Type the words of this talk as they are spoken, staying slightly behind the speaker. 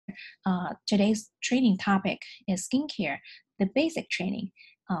today's training topic is skincare, the basic training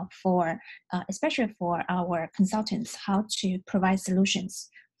especially for our consultants, how to provide solutions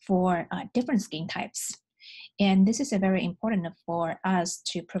for different skin types. And this is very important for us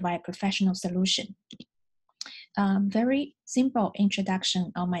to provide professional solution. Very simple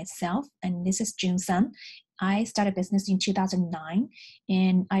introduction of myself, and this is Jun Sun. I started business in 2009,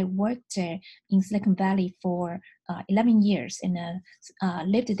 and I worked in Silicon Valley for 11 years and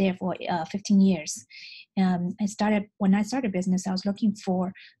lived there for 15 years. When I started business, I was looking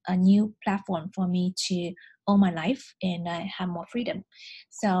for a new platform for me to own my life and have more freedom.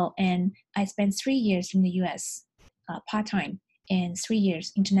 And I spent 3 years in the US part-time and 3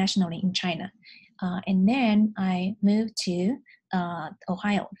 years internationally in China. And then I moved to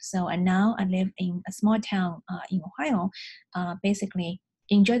Ohio. And now I live in a small town in Ohio, basically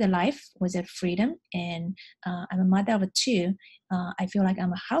enjoy the life with the freedom. And I'm a mother of two. I feel like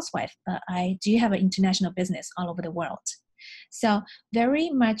I'm a housewife, but I do have an international business all over the world. So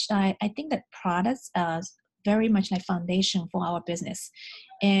very much, I think that products are very much like foundation for our business,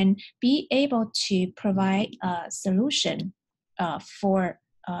 and be able to provide a solution for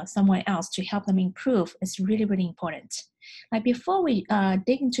someone else to help them improve is really, really important. Like before we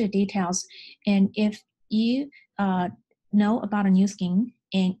dig into the details, and if you know about a Nuskin,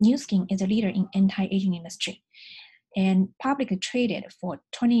 and Nuskin is a leader in anti-aging industry and publicly traded for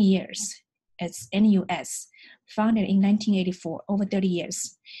 20 years. It's in the US, founded in 1984, over 30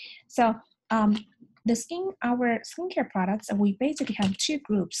 years. So our skincare products, we basically have two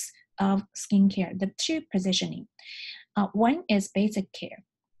groups of skincare, the two positioning. One is basic care.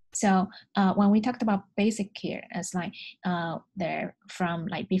 So when we talked about basic care, it's like from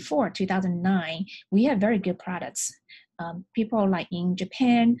like before 2009, we have very good products. People like in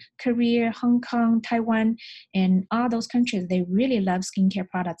Japan, Korea, Hong Kong, Taiwan, and all those countries, they really love skincare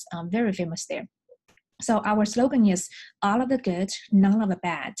products, very famous there. So our slogan is all of the good, none of the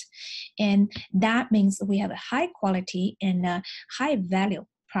bad. And that means we have a high quality and high value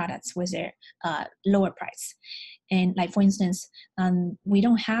products with their lower price. And like, for instance, we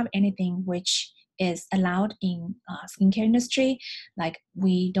don't have anything which is allowed in skincare industry. Like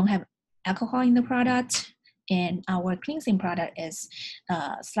we don't have alcohol in the product, and our cleansing product is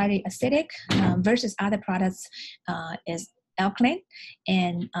slightly acidic versus other products is alkaline.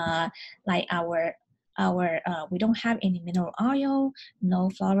 And like we don't have any mineral oil, no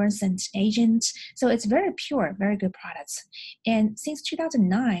fluorescent agents. So it's very pure, very good products. And since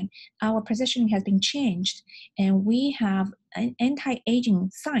 2009, our positioning has been changed, and we have an anti-aging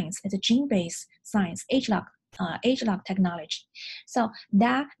science. It's a gene-based science, age-lock technology. So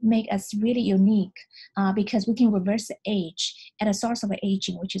that makes us really unique because we can reverse the age at a source of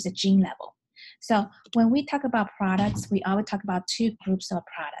aging, which is a gene level. So when we talk about products, we always talk about two groups of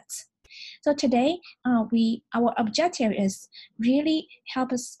products. So today, our objective is really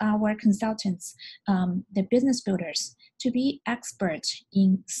help our consultants, the business builders, to be experts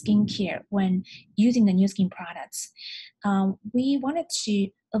in skincare when using the Nuskin products. We wanted to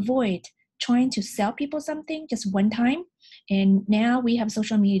avoid trying to sell people something just one time. And now we have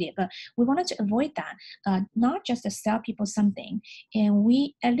social media, but we wanted to avoid that, not just to sell people something. And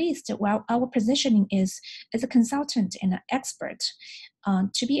we, at least, our positioning is as a consultant and an expert,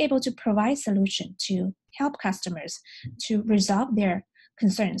 to be able to provide solution to help customers to resolve their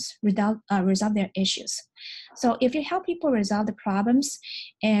concerns, resolve their issues. So if you help people resolve the problems,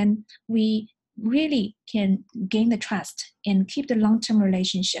 and we really can gain the trust and keep the long-term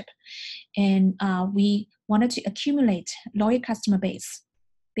relationship. And we wanted to accumulate loyal customer base,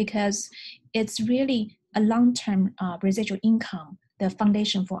 because it's really a long-term residual income, the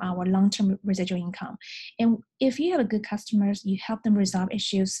foundation for our long-term residual income. And if you have a good customers, you help them resolve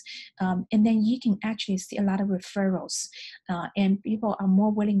issues, and then you can actually see a lot of referrals, and people are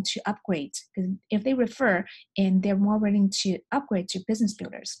more willing to upgrade, because if they refer, and they're more willing to upgrade to business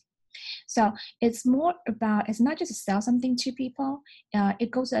builders. So it's more about, it's not just to sell something to people,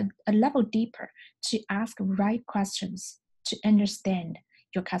 it goes a level deeper to ask right questions, to understand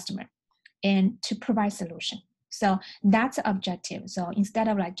your customer, and to provide solution. So that's the objective. So instead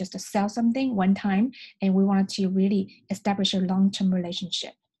of like just to sell something one time, and we want to really establish a long-term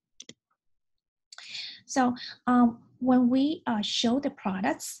relationship. So when we show the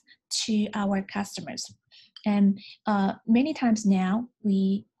products to our customers, and many times now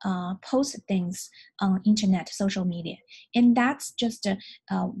we post things on internet, social media, and that's just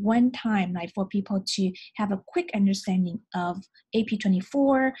one time, like for people to have a quick understanding of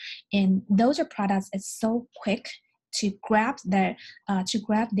AP24, and those are products that's so quick to grab their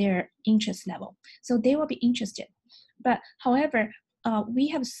interest level, so they will be interested. But however, we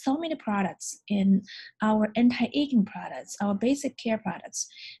have so many products in our anti-aging products, our basic care products.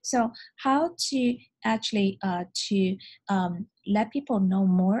 So how to actually let people know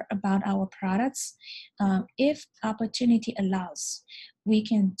more about our products? If opportunity allows, we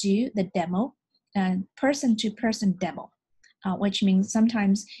can do the demo and person-to-person demo. Which means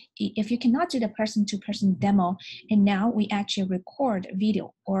sometimes if you cannot do the person-to-person demo, and now we actually record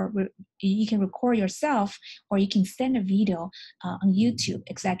video, or you can record yourself, or you can send a video on YouTube,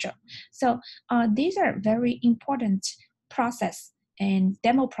 etc. So these are very important process and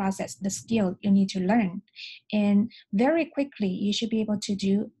demo process, the skill you need to learn. And very quickly, you should be able to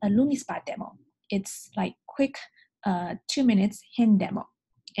do a LumiSpa demo. It's like quick 2 minutes hand demo.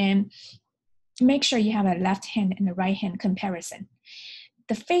 And make sure you have a left hand and a right hand comparison.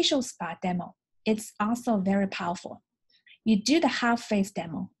 The facial spa demo, it's also very powerful. You do the half face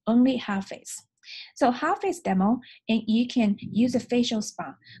demo, only half face. So half face demo, and you can use a facial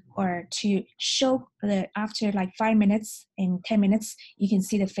spa or to show after like 5 minutes and 10 minutes, you can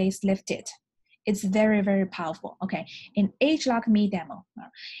see the face lifted. It's very, very powerful. Okay, an Age Lock Me demo,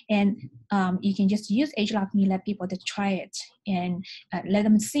 and you can just use Age Lock Me, let people to try it, and let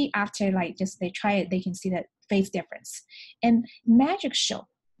them see after like just they try it, they can see the face difference. And Magic Show.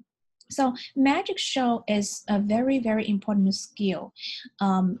 So Magic Show is a very, very important skill.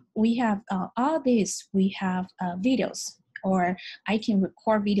 We have all these, we have videos, or I can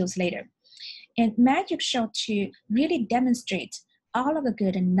record videos later. And Magic Show to really demonstrate all of the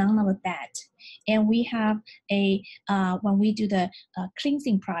good and none of the bad. And we have a, when we do the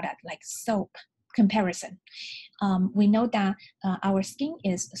cleansing product like soap comparison, we know that our skin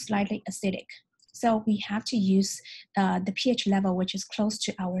is slightly acidic. So we have to use the pH level, which is close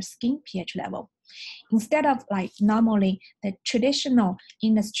to our skin pH level. Instead of like normally the traditional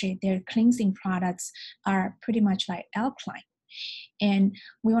industry, their cleansing products are pretty much like alkaline. And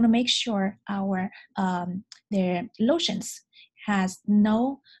we want to make sure our their lotions has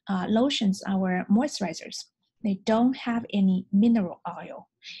no lotions, our moisturizers, they don't have any mineral oil.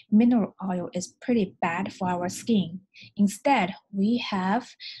 Mineral oil is pretty bad for our skin. Instead, we have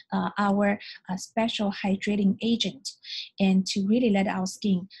our special hydrating agent, and to really let our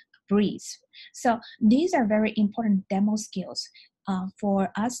skin breathe. So these are very important demo skills for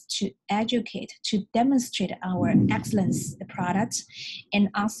us to educate, to demonstrate our excellence, the product, and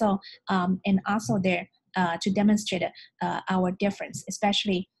also there to demonstrate our difference.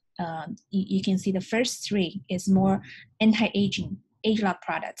 Especially, you can see the first three is more anti-aging, age-lock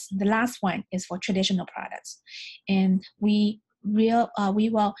products. The last one is for traditional products, and we will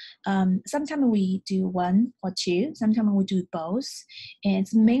sometimes we do one or two, sometimes we do both. And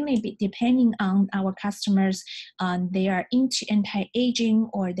it's mainly depending on our customers. They are into anti-aging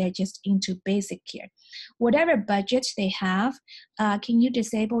or they're just into basic care. Whatever budget they have, can you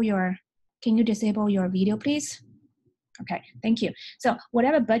disable your video, please? Okay, thank you. So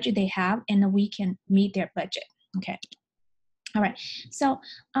whatever budget they have, and we can meet their budget. Okay. All right. So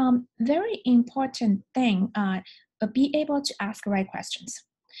very important thing, be able to ask the right questions.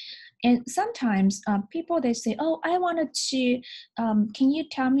 And sometimes people, they say, oh, I wanted to, can you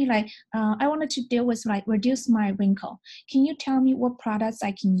tell me like, I wanted to deal with like reduce my wrinkle. Can you tell me what products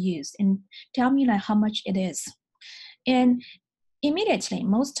I can use and tell me like how much it is? And immediately,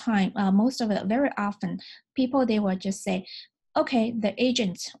 very often, people, they will just say, okay, the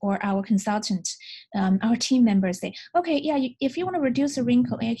agent or our consultant, our team members say, okay, yeah, if you want to reduce a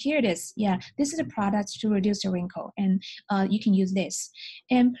wrinkle, here it is. Yeah, this is a product to reduce a wrinkle, and you can use this.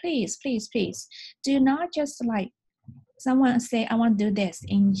 And please, please, please, do not just like someone say, I want to do this,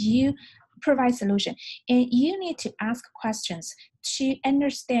 and you provide solution. And you need to ask questions to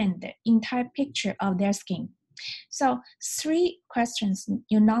understand the entire picture of their skin. So 3 questions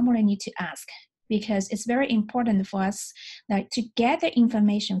you normally need to ask, because it's very important for us like to gather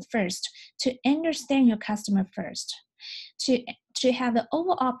information first, to understand your customer first, to have the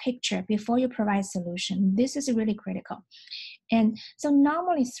overall picture before you provide solution. This is really critical. And so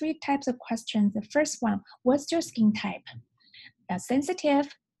normally 3 types of questions. The first one, what's your skin type?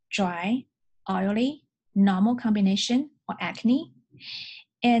 Sensitive, dry, oily, normal combination, or acne?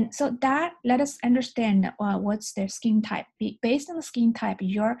 And so that let us understand what's their skin type. Based on the skin type,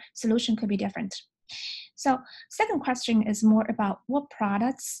 your solution could be different. So second question is more about what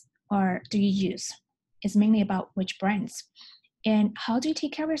products or do you use? It's mainly about which brands. And how do you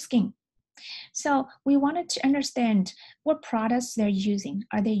take care of your skin? So we wanted to understand what products they're using.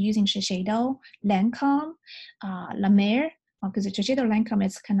 Are they using Shiseido, Lancome, La Mer? Because Shiseido, Lancome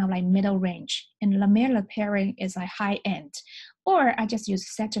is kind of like middle range, and La Mer, La Prairie is like high end. or I just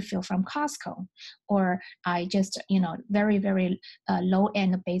use Cetaphil from Costco, or I just, very, very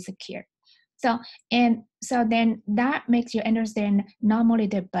low-end basic care. So then that makes you understand not only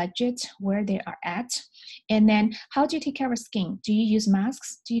their budget, where they are at, and then how do you take care of skin? Do you use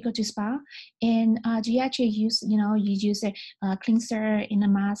masks? Do you go to spa? And do you actually use, you use a cleanser in a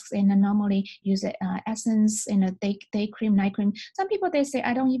mask, and normally use essence in a day cream, night cream. Some people, they say,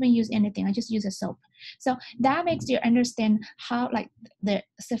 I don't even use anything. I just use a soap. So that makes you understand how the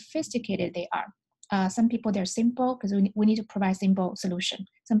sophisticated they are. Some people, they're simple because we need to provide simple solution.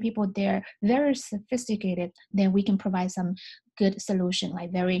 Some people, they're very sophisticated, then we can provide some good solution,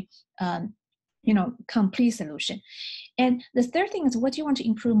 like very, complete solution. And the third thing is, what do you want to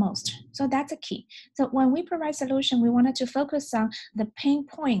improve most? So that's a key. So when we provide solution, we wanted to focus on the pain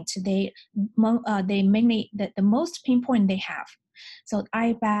point they mainly, the most pain point they have. So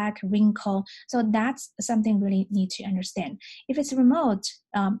eye bag, wrinkle. So that's something really need to understand. If it's remote,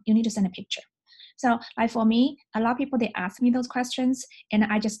 you need to send a picture. So like for me, a lot of people, they ask me those questions, and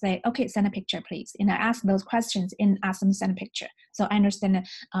I just say, okay, send a picture, please. And I ask those questions and ask them to send a picture. So I understand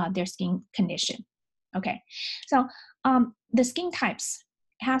their skin condition. Okay, so the skin types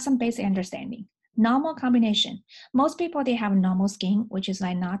have some basic understanding. Normal combination. Most people, they have normal skin, which is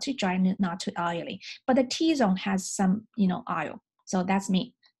like not too dry, not too oily. But the T-zone has some, oil. So that's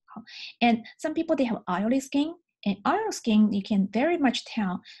me. And some people, they have oily skin. And oil skin, you can very much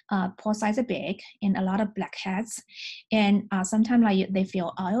tell pore size are big and a lot of blackheads. And sometimes they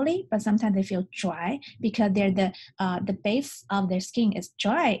feel oily, but sometimes they feel dry because they're the base of their skin is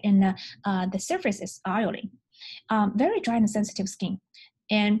dry and the surface is oily. Very dry and sensitive skin.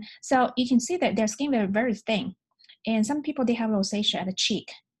 And so you can see that their skin is very thin. And some people, they have rosacea at the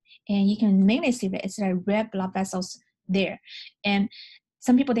cheek. And you can mainly see that it's like red blood vessels there. And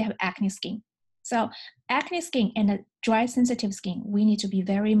some people, they have acne skin. So acne skin and a dry sensitive skin, we need to be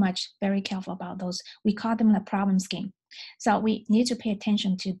very careful about those. We call them the problem skin. So we need to pay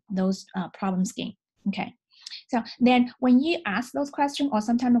attention to those problem skin. Okay. So then when you ask those questions, or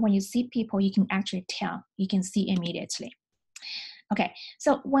sometimes when you see people, you can actually tell, you can see immediately. Okay,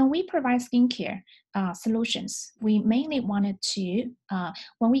 so when we provide skincare solutions, we mainly wanted to,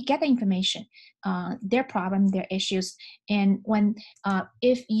 when we get the information, their problem, their issues, and when,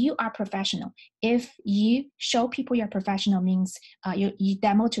 if you are professional, if you show people you're professional, means you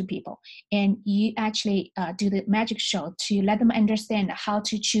demo to people, and you actually do the magic show to let them understand how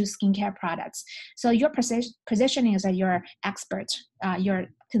to choose skincare products. So your positioning is that you're expert, you're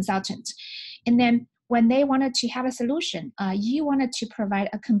consultant. And then when they wanted to have a solution, you wanted to provide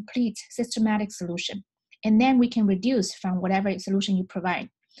a complete systematic solution. And then we can reduce from whatever solution you provide.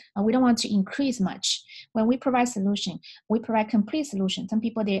 We don't want to increase much. When we provide solution, we provide complete solution. Some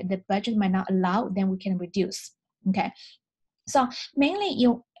people, the budget might not allow, then we can reduce, okay? So mainly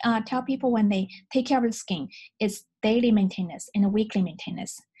you tell people when they take care of the skin, it's daily maintenance and a weekly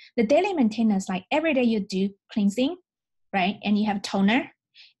maintenance. The daily maintenance, like every day you do cleansing, right? And you have toner,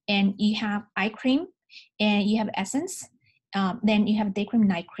 and you have eye cream, and you have essence, then you have day cream,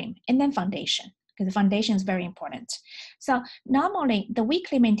 night cream, and then foundation, because the foundation is very important. So normally the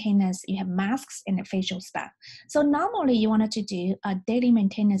weekly maintenance, you have masks and a facial spa. So normally you wanted to do a daily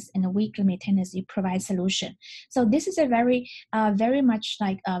maintenance and a weekly maintenance, you provide solution. So this is a very much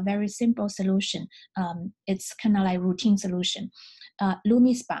like a very simple solution. It's kind of like routine solution.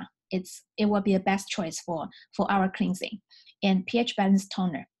 Lumi Spa, it will be the best choice for our cleansing. And pH balanced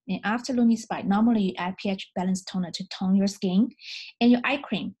toner. And after Lumi Spa, normally you add pH balanced toner to tone your skin. And your eye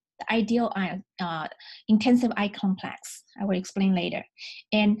cream, the ideal intensive eye complex, I will explain later.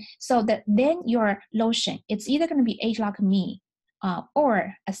 And so then your lotion, it's either going to be ageLOC Me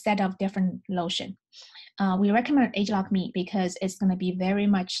or a set of different lotion. We recommend ageLOC Me because it's going to be very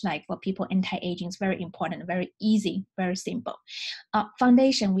much like for people anti-aging. It's very important, very easy, very simple.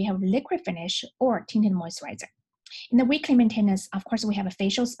 Foundation, we have liquid finish or tinted moisturizer. In the weekly maintenance, of course, we have a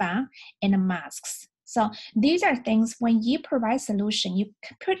facial spa and the masks. So these are things when you provide solution, you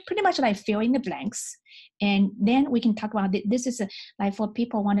pretty much like fill in the blanks. And then we can talk about this is like for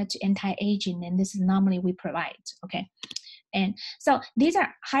people wanted to anti-aging, and this is normally we provide, okay? And so these are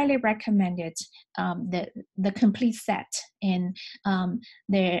highly recommended, the complete set. And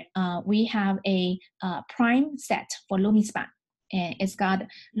we have a prime set for Lumi Spa. And it's got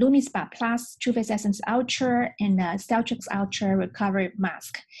Lumi Spa Plus, True Face Essence Ultra, and Celtrix Ultra Recovery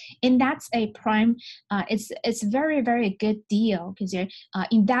Mask. And that's a prime, it's very, very good deal because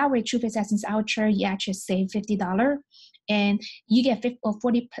in that way, True Face Essence Ultra, you actually save $50 and you get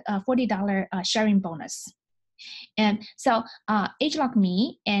 $40 sharing bonus. And so Age Like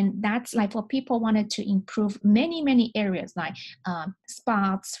Me, and that's like for people wanted to improve many areas like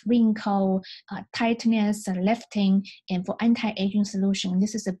spots, wrinkle, tightness, lifting, and for anti-aging solution,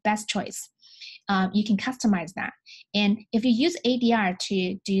 this is the best choice. You can customize that. And if you use ADR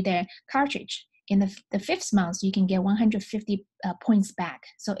to do the cartridge, in the 5th month, you can get 150 points back.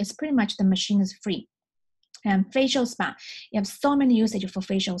 So it's pretty much the machine is free. And facial spa, you have so many usage for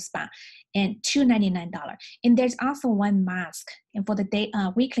facial spa, and $299. And there's also one mask, and for the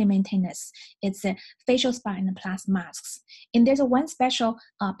weekly maintenance, it's a facial spa and the plus masks. And there's a one special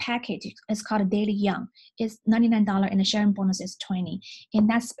package. It's called a Daily Young. It's $99, and the sharing bonus is $20. And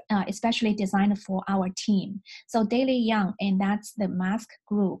that's especially designed for our team. So Daily Young, and that's the mask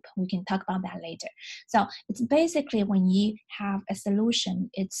group. We can talk about that later. So it's basically when you have a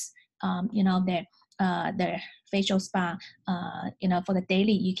solution, it's the facial spa, for the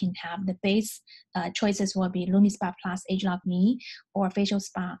daily, you can have the base choices will be Lumi Spa plus Age Like Me, or facial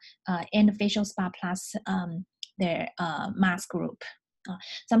spa and facial spa plus their mask group.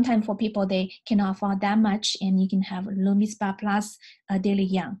 Sometimes for people, they cannot afford that much, and you can have Lumi Spa plus Daily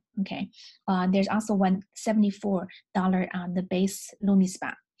Young. Okay, there's also $174 on the base Lumi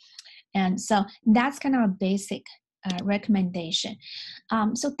Spa. And so that's kind of a basic recommendation.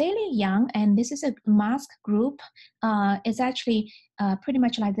 So Daily Young, and this is a mask group, is actually pretty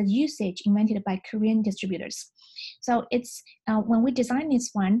much like the usage invented by Korean distributors. So it's when we designed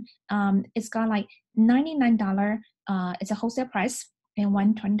this one, it's got like $99. It's a wholesale price, and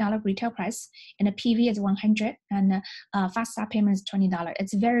 $120 retail price, and the PV is $100, and fast start payment is $20.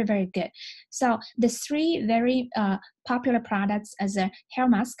 It's very good. So the 3 very popular products as a hair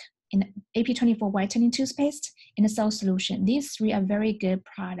mask, in AP24 whitening toothpaste, and the cell solution. These 3 are very good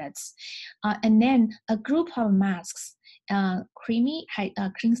products. And then a group of masks, creamy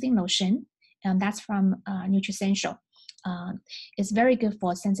cleansing lotion, and that's from Nutricential. It's very good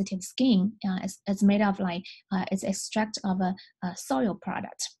for sensitive skin. It's made of it's extract of a soil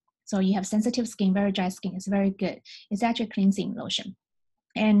product. So you have sensitive skin, very dry skin. It's very good. It's actually a cleansing lotion.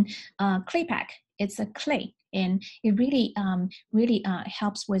 And clay pack, it's a clay, and it really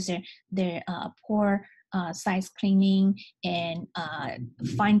helps with their pore size cleaning, and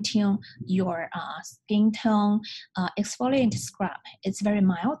fine-tune your skin tone. Exfoliant scrub, it's very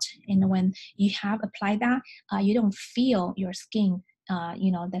mild, and when you have applied that, you don't feel your skin.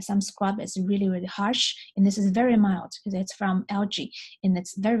 That some scrub is really harsh, and this is very mild because it's from algae, and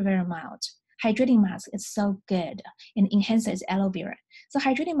it's very mild. Hydrating mask is so good, and enhancer is aloe vera. So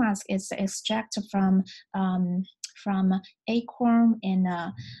hydrating mask is extract from acorn and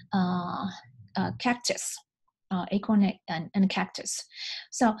cactus, acorn and cactus.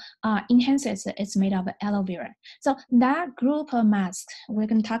 So enhancer is made of aloe vera. So that group of masks, we're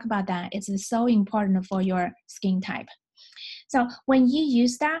going to talk about that. It's so important for your skin type. So when you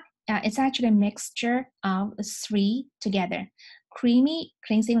use that, it's actually a mixture of 3 together. Creamy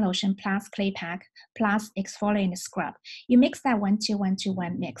cleansing lotion plus clay pack plus exfoliant scrub. You mix that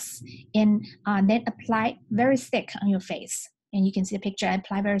 1-2-1-2-1 mix, and then apply very thick on your face. And you can see the picture.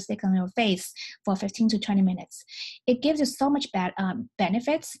 Apply very thick on your face for 15 to 20 minutes. It gives you so much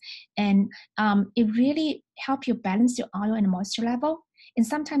benefits, and it really helps you balance your oil and moisture level. And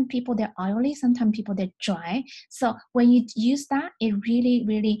sometimes people, they're oily, sometimes people, they're dry. So when you use that, it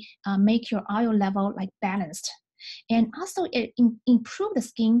really make your oil level like balanced. And also it improve the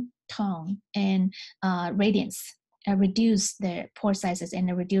skin tone and radiance, reduce the pore sizes,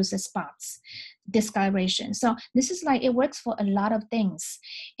 and reduce the spots, discoloration. So this is like, it works for a lot of things.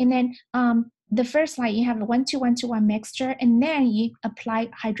 And then the first, like, you have a 1-2-1-2-1 mixture, and then you apply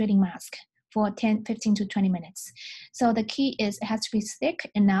hydrating mask for 15 to 20 minutes. So the key is it has to be thick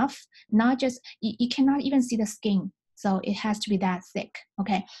enough, not just, you cannot even see the skin. So it has to be that thick,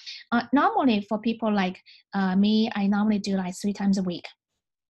 okay? Normally for people like me, I normally do like 3 times a week.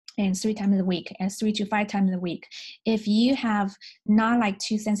 And 3 times a week, and 3 to 5 times a week. If you have not like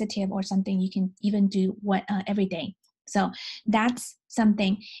too sensitive or something, you can even do every day. So that's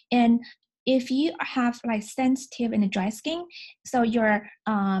something. And if you have like sensitive and dry skin, so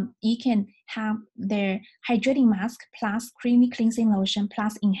you can have the hydrating mask plus creamy cleansing lotion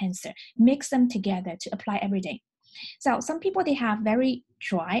plus enhancer. Mix them together to apply every day. So some people, they have very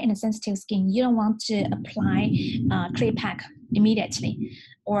dry and sensitive skin. You don't want to apply clay pack immediately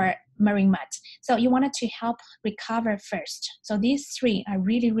or marine mud. So you wanted to help recover first. So these 3 are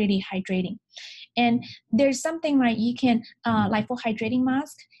really hydrating. And there's something like you can, like for hydrating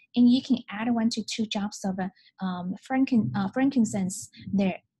mask, and you can add 1 to 2 drops of frankincense,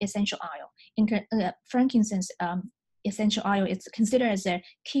 their essential oil. And frankincense essential oil. It's considered as a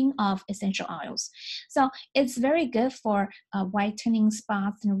king of essential oils. So it's very good for whitening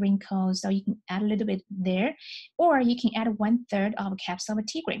spots and wrinkles. So you can add a little bit there, or you can add 1/3 of a capsule of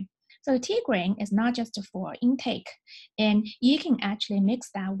tea grain. So tea grain is not just for intake, and you can actually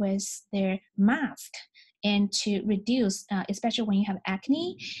mix that with their mask and to reduce, especially when you have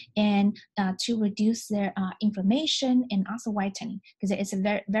acne, and to reduce their inflammation and also whitening, because it's a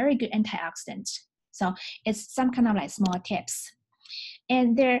very, very good antioxidant. So it's some kind of like small tips.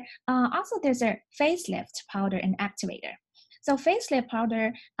 And there also there's a facelift powder and activator. So facelift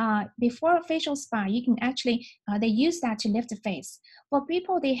powder, before a facial spa, you can actually, they use that to lift the face. For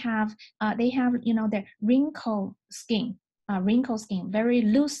people, they have their wrinkle skin, very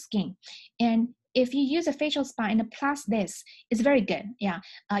loose skin. And if you use a facial spa and plus this, it's very good. Yeah,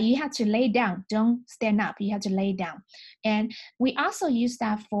 you have to lay down, don't stand up. You have to lay down. And we also use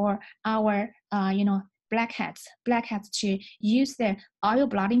that for our, blackheads to use the oil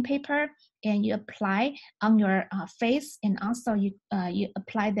blotting paper, and you apply on your face, and also you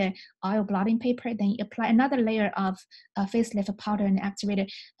apply the oil blotting paper, then you apply another layer of facelift powder and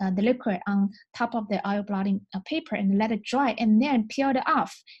activated the liquid on top of the oil blotting paper, and let it dry, and then peel it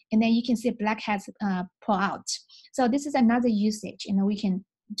off, and then you can see blackheads pull out. So this is another usage, we can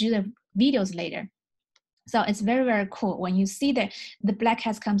do the videos later. So it's very, very cool when you see the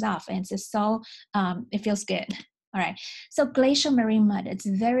blackheads comes off, and it's just so, it feels good. All right, so glacial marine mud, it's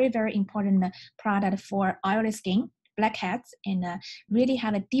very, very important product for oily skin, blackheads, and really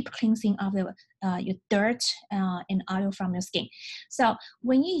have a deep cleansing of the your dirt and oil from your skin. So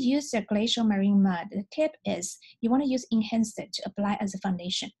when you use the glacial marine mud, the tip is you want to use enhanced to apply as a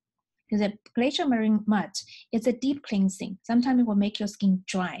foundation. Because the glacial marine mud is a deep cleansing. Sometimes it will make your skin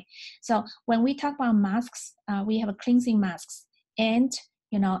dry. So when we talk about masks, we have a cleansing masks and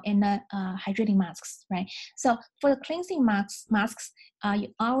the hydrating masks, right? So for the cleansing masks, you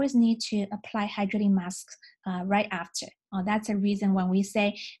always need to apply hydrating masks right after. That's a reason when we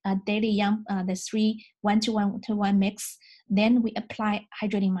say daily young, the 3 1-to-1 mix, then we apply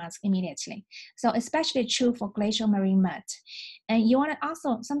hydrating mask immediately. So especially true for glacial marine mud. And you want to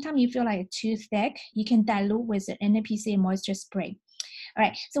also, sometimes you feel like too thick, you can dilute with the NPC moisture spray. All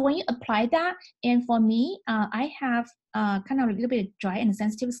right, so when you apply that, and for me, I have kind of a little bit dry and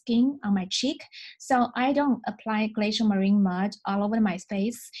sensitive skin on my cheek, so I don't apply glacial marine mud all over my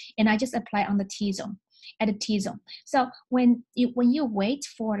face, and I just apply on the T-zone, at the T-zone. So when you wait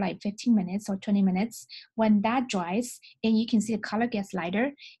for like 15 minutes or 20 minutes, when that dries, and you can see the color gets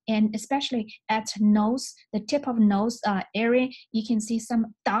lighter, and especially at nose, the tip of nose area, you can see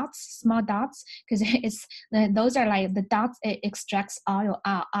some dots, small dots, because those are like the dots, it extracts oil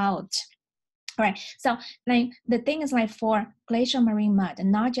out. All right, so like the thing is, like for glacial marine mud,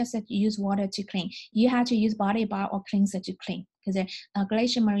 not just that you use water to clean, you have to use body bar or cleanser to clean, because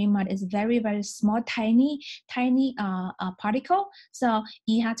glacial marine mud is very, very small, tiny particle, so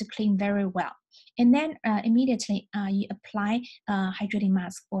you have to clean very well. And then immediately you apply hydrating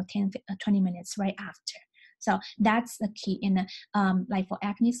mask for 20 minutes right after. So that's the key. In like for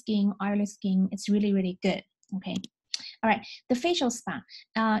acne skin, oily skin, it's really, really good. Okay. All right, the facial spa.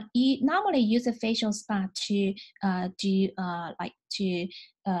 You normally use a facial spa to do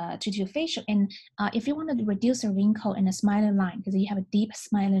facial, and if you want to reduce a wrinkle and a smiling line, because you have a deep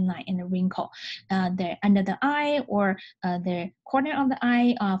smiling line and a wrinkle there under the eye or the corner of the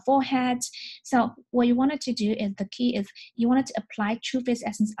eye, forehead. So what you wanted to do is, the key is you wanted to apply True Face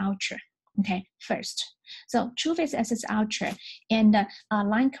Essence Ultra. Okay, first. So True Face Essence Ultra and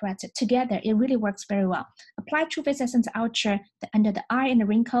line corrector together, it really works very well. Apply True Face Essence Ultra under the eye and the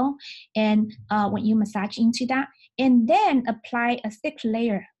wrinkle, and when you massage into that, and then apply a thick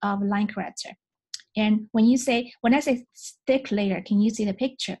layer of line corrector. And when I say thick layer, can you see the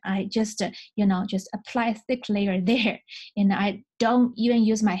picture? I just just apply a thick layer there, and I don't even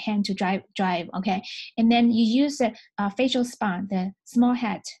use my hand to drive. Okay, and then you use the facial spa, the small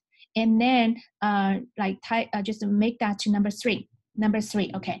head. And then just make that to number three,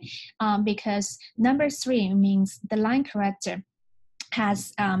 okay, because number 3 means the line corrector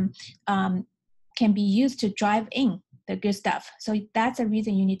has can be used to drive in the good stuff. So that's the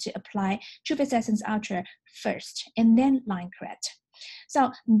reason you need to apply True Face Essence Ultra first, and then line correct.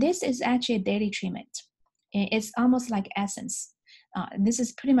 So this is actually a daily treatment. It's almost like essence. This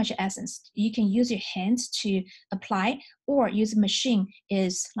is pretty much essence. You can use your hands to apply, or use a machine,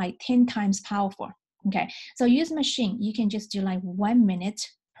 is like 10 times powerful. Okay, so use machine, you can just do like 1 minute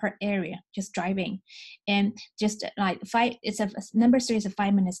per area, just driving, and just like number 3 is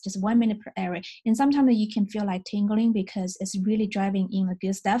 5 minutes, just 1 minute per area. And sometimes you can feel like tingling because it's really driving in the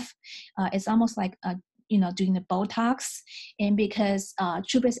good stuff. It's almost like doing the Botox, and because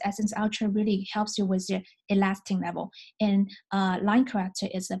True Face Essence Ultra really helps you with your elastin level, and line corrector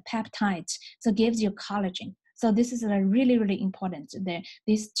is a peptide, so it gives you collagen. So this is really, really important.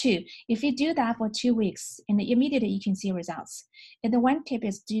 These two, if you do that for 2 weeks, and immediately you can see results. And the one tip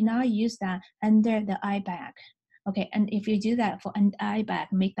is do not use that under the eye bag. Okay, and if you do that for an eye bag,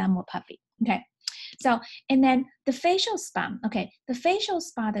 make that more puffy. Okay, so, and then the facial spa. Okay, the facial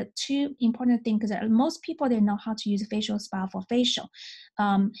spa, the two important things, because most people, they know how to use a facial spa for facial.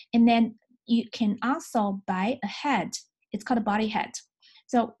 And then you can also buy a head. It's called a body head.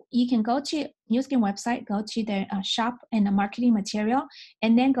 So you can go to Nuskin website, go to the shop and the marketing material,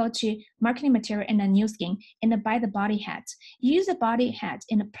 and then go to marketing material and then Nuskin, and then buy the body head. Use the body head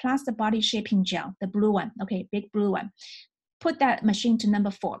and plus the body shaping gel, the blue one, okay, big blue one. Put that machine to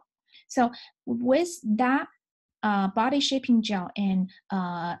number 4. So with that body shaping gel and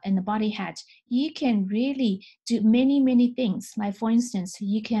the body head, you can really do many things. Like for instance,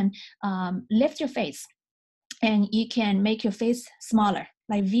 you can lift your face, and you can make your face smaller,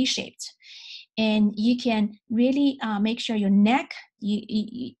 like V-shaped. And you can really make sure your neck,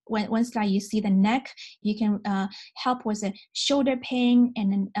 once like you see the neck, you can help with the shoulder pain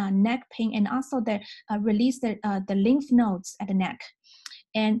and neck pain, and also the release the lymph nodes at the neck.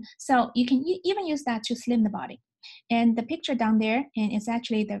 And so you can even use that to slim the body. And the picture down there, and it's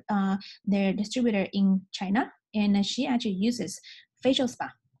actually their distributor in China, and she actually uses facial spa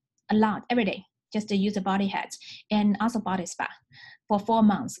a lot every day, just to use a body head and also body spa for 4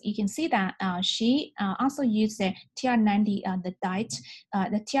 months. You can see that she also used the TR90, the diet.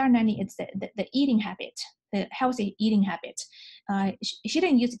 The TR90 is the eating habit, the healthy eating habit. She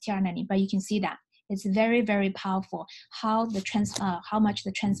didn't use the TR90, but you can see that it's very powerful. How much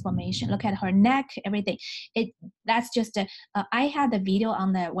the transformation. Look at her neck, everything. That's just I have the video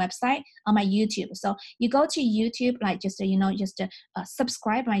on the website on my YouTube. So you go to YouTube, like just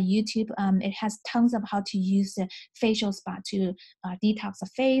subscribe my YouTube. It has tons of how to use the facial spa to detox the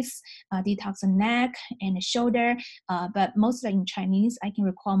face, detox the neck and the shoulder. But mostly in Chinese. I can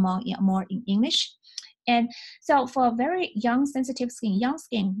recall more in English. And so for very young, sensitive skin,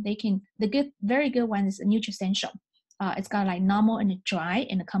 very good one is Nutricential. It's got like normal and dry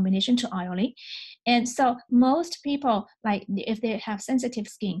and a combination to oily. And so most people, like if they have sensitive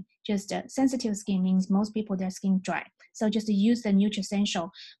skin, sensitive skin means most people, their skin dry. So just use the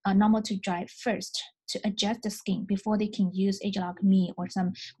Nutricential normal to dry first to adjust the skin before they can use ageLOC Me or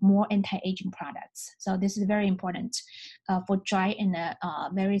some more anti-aging products. So this is very important for dry and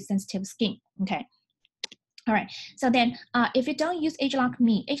very sensitive skin. Okay. All right, so then if you don't use ageLOC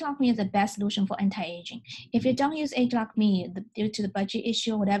Me is the best solution for anti-aging. If you don't use ageLOC Me due to the budget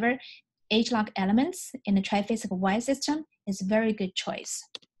issue or whatever, ageLOC Elements in the triphasic Y system is a very good choice.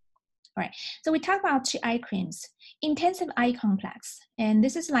 All right, so we talk about 2 eye creams. Intensive eye complex, and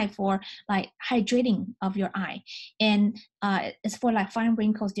this is like for like hydrating of your eye, and it's for like fine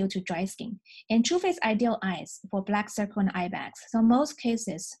wrinkles due to dry skin. And True Face Ideal Eyes for black circle and eye bags. So most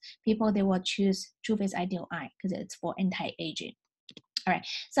cases, people, they will choose True Face Ideal Eye because it's for anti-aging. All right,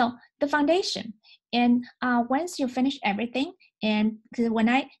 so the foundation, and once you finish everything, and because when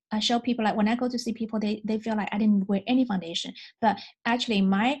I show people, like when I go to see people, they feel like I didn't wear any foundation, but actually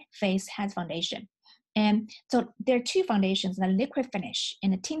my face has foundation. And so there are 2 foundations, the liquid finish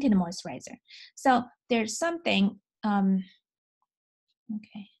and the tinted moisturizer. So there's something, okay,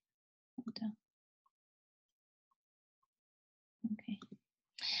 hold on. Okay,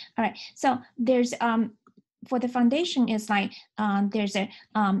 all right, so there's, for the foundation, is like, there's a,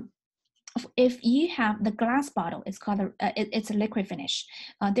 if you have the glass bottle, it's called it's a liquid finish.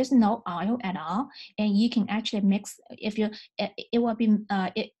 There's no oil at all, and you can actually mix. If you, it will be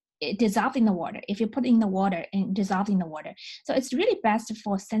it dissolved in the water. If you put it in the water and dissolve in the water, so it's really best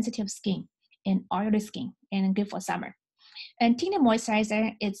for sensitive skin and oily skin, and good for summer. And tinted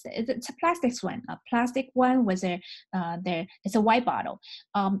moisturizer, it's a plastic one with it's a white bottle.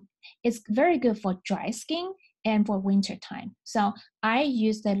 It's very good for dry skin and for winter time. So I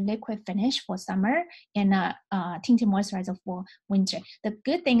use the liquid finish for summer and tinted moisturizer for winter. The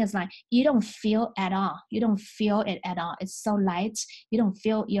good thing is like you don't feel at all. You don't feel it at all. It's so light. You don't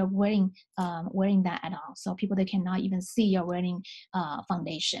feel you're wearing that at all. So people, they cannot even see you're wearing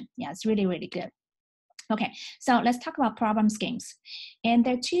foundation. Yeah, it's really good. Okay, so let's talk about problem skins. And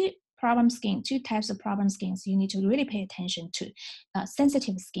there are 2 types of problem skins you need to really pay attention to: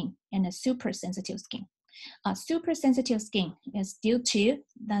 sensitive skin and a super sensitive skin. Super sensitive skin is due to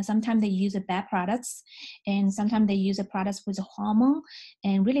that sometimes they use bad products, and sometimes they use products with a hormone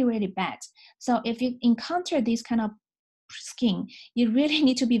and really bad. So if you encounter these kind of skin, you really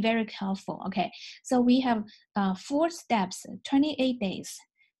need to be very careful. Okay, so we have 4 steps, 28 days.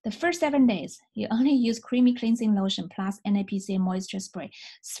 The first 7 days, you only use creamy cleansing lotion plus NAPC moisture spray.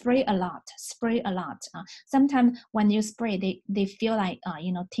 Spray a lot, spray a lot. Sometimes when you spray, they feel like,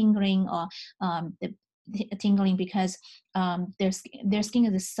 tingling or the tingling because their skin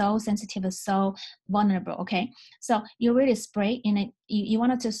is so sensitive, so vulnerable. Okay, so you really spray in it. You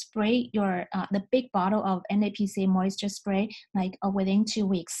wanted to spray your the big bottle of NAPC moisture spray like within 2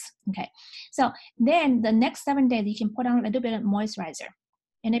 weeks. Okay, so then the next 7 days you can put on a little bit of moisturizer,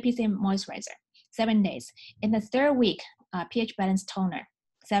 NAPC moisturizer, 7 days. In the third week, pH balance toner,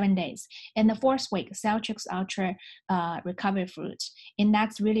 7 days. In the fourth week, Celtrix Ultra Recovery Fruit, and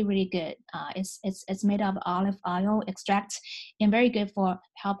that's really, really good. It's made of olive oil extract and very good for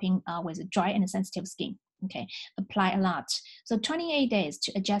helping with dry and sensitive skin. Okay, apply a lot. So 28 days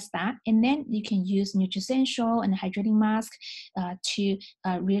to adjust that, and then you can use Nutricential and hydrating mask to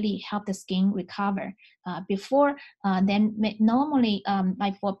really help the skin recover. Before then, normally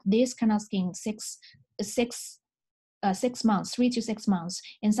like for this kind of skin, 6 months, 3 to 6 months,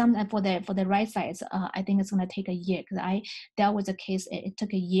 and some for the right size, I think it's going to take a year, because I dealt with a case. It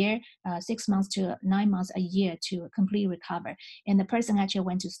took a year, 6 months to 9 months, a year to completely recover. And the person actually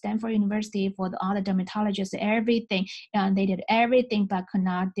went to Stanford University for all the dermatologists, everything, and they did everything, but could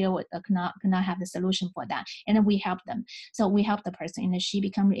not deal with, could not have the solution for that. And then we helped them. So we helped the person, and then she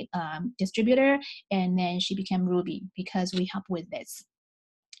became distributor, and then she became Ruby because we helped with this.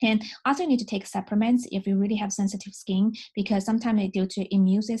 And also you need to take supplements if you really have sensitive skin, because sometimes due to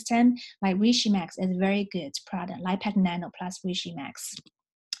immune system, like Reishi Max is a very good product, Lipac Nano plus Reishi Max.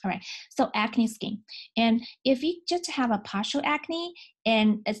 All right, so acne skin. And if you just have a partial acne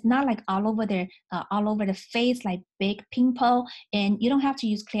and it's not like all over the face, like big pimple, and you don't have to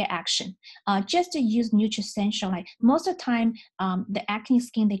use Clear Action. Just to use Nutricential. Like most of the time, the acne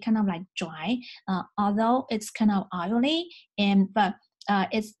skin, they kind of like dry, although it's kind of oily, but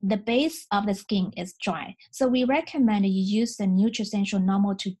it's the base of the skin is dry. So we recommend you use the Nutricential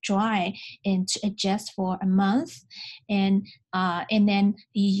Normal to Dry and to adjust for a month. And then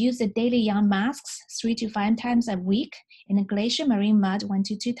you use the daily yarn masks 3 to 5 times a week, and the Glacier Marine Mud 1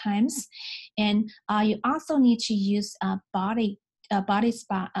 to 2 times. And you also need to use body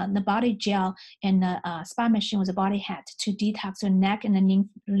spa, the body gel, and the spa machine with a body hat to detox your neck and the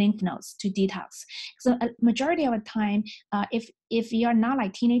lymph nodes to detox. So a majority of the time, if you're not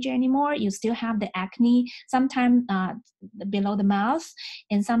like teenager anymore, you still have the acne, sometimes below the mouth,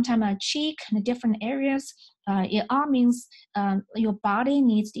 and sometimes cheek and different areas. It all means your body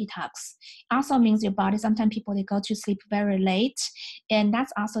needs detox. Also means your body, sometimes people, they go to sleep very late, and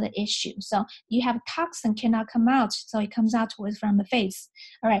that's also the issue. So you have toxin cannot come out, so it comes out from the face.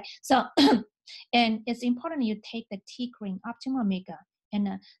 All right, so and it's important you take the Tea Green Optimal Omega. And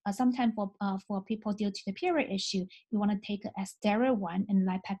sometimes for people due to the period issue, you want to take a Estera 1 and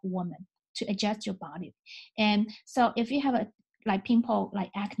Lipac Woman to adjust your body. And so if you have a like pimple, like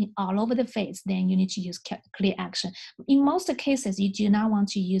acne all over the face, then you need to use Clear Action. In most cases, you do not want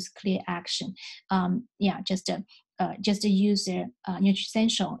to use Clear Action. Just to use the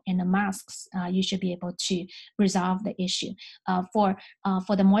Nutricential and the masks, you should be able to resolve the issue. For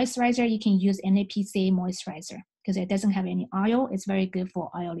the moisturizer, you can use NAPC moisturizer because it doesn't have any oil. It's very good for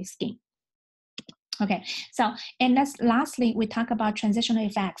oily skin. Okay, so, and lastly, we talk about transitional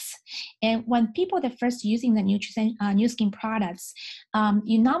effects. And when people are first using the new skin products,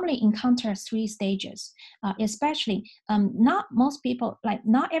 you normally encounter 3 stages, especially not most people, like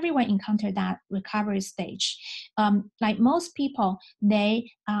not everyone encounter that recovery stage. Like most people,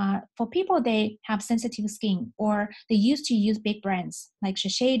 for people, they have sensitive skin, or they used to use big brands like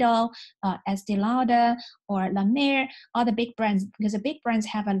Shiseido, Estee Lauder, or La Mer, all the big brands, because the big brands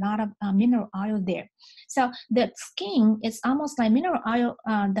have a lot of mineral oil there. So the skin is almost like mineral oil.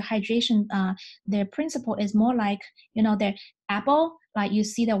 The hydration, the principle is more like, the apple, like you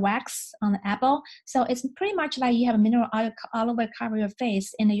see the wax on the apple. So it's pretty much like you have a mineral oil all over cover your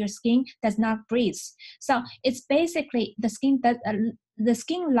face, and your skin does not breathe. So it's basically the skin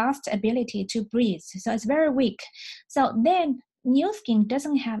lost ability to breathe. So it's very weak. So then new skin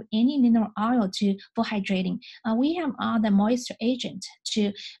doesn't have any mineral oil for hydrating. We have all the moisture agent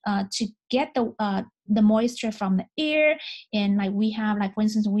to get the moisture from the air, and like we have, like for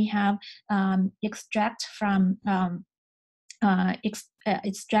instance, we have extract from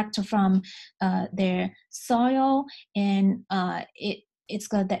their soil, and it's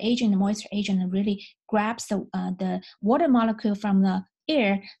got the agent, the moisture agent, and really grabs the water molecule from the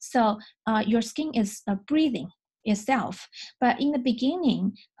air, so your skin is breathing. itself. But in the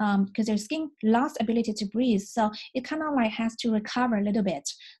beginning, because their skin lost ability to breathe, so it kind of like has to recover a little bit.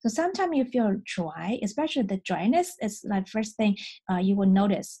 So sometimes you feel dry, especially the dryness is like first thing you will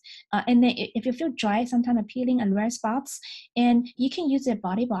notice. And then if you feel dry, sometimes peeling and red spots, and you can use a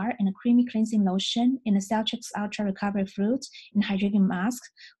body bar and a creamy cleansing lotion and a Celtrix Ultra Recovery Fruit and hydrating mask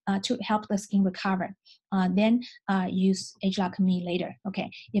to help the skin recover. Then use ageLOC Me later. Okay,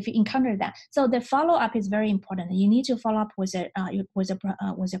 if you encounter that. So the follow-up is very important. You need to follow up with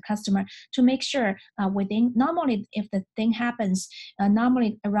your customer to make sure within, normally if the thing happens,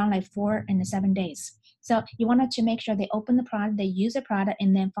 normally around like 4 and 7 days. So you wanted to make sure they open the product, they use the product,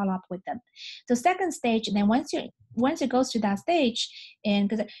 and then follow up with them. The second stage, then once it goes to that stage, and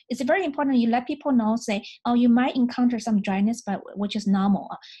because it's very important, you let people know, say, oh, you might encounter some dryness, but which is normal,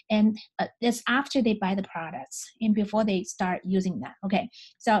 and it's after they buy the products and before they start using that. Okay,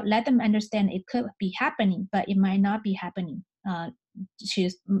 so let them understand it could be happening, but it might not be happening to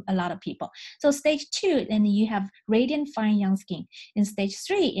a lot of people. So stage 2, then you have radiant, fine, young skin. In stage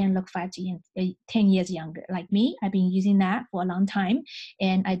 3, and look 5 to 10 years younger. Like me, I've been using that for a long time,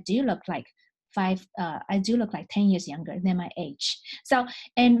 and I do look like 10 years younger than my age. So,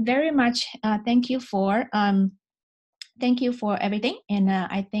 and very much thank you for everything. And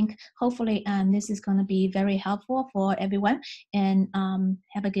I think hopefully this is going to be very helpful for everyone. And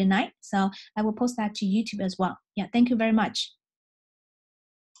have a good night. So I will post that to YouTube as well. Yeah, thank you very much.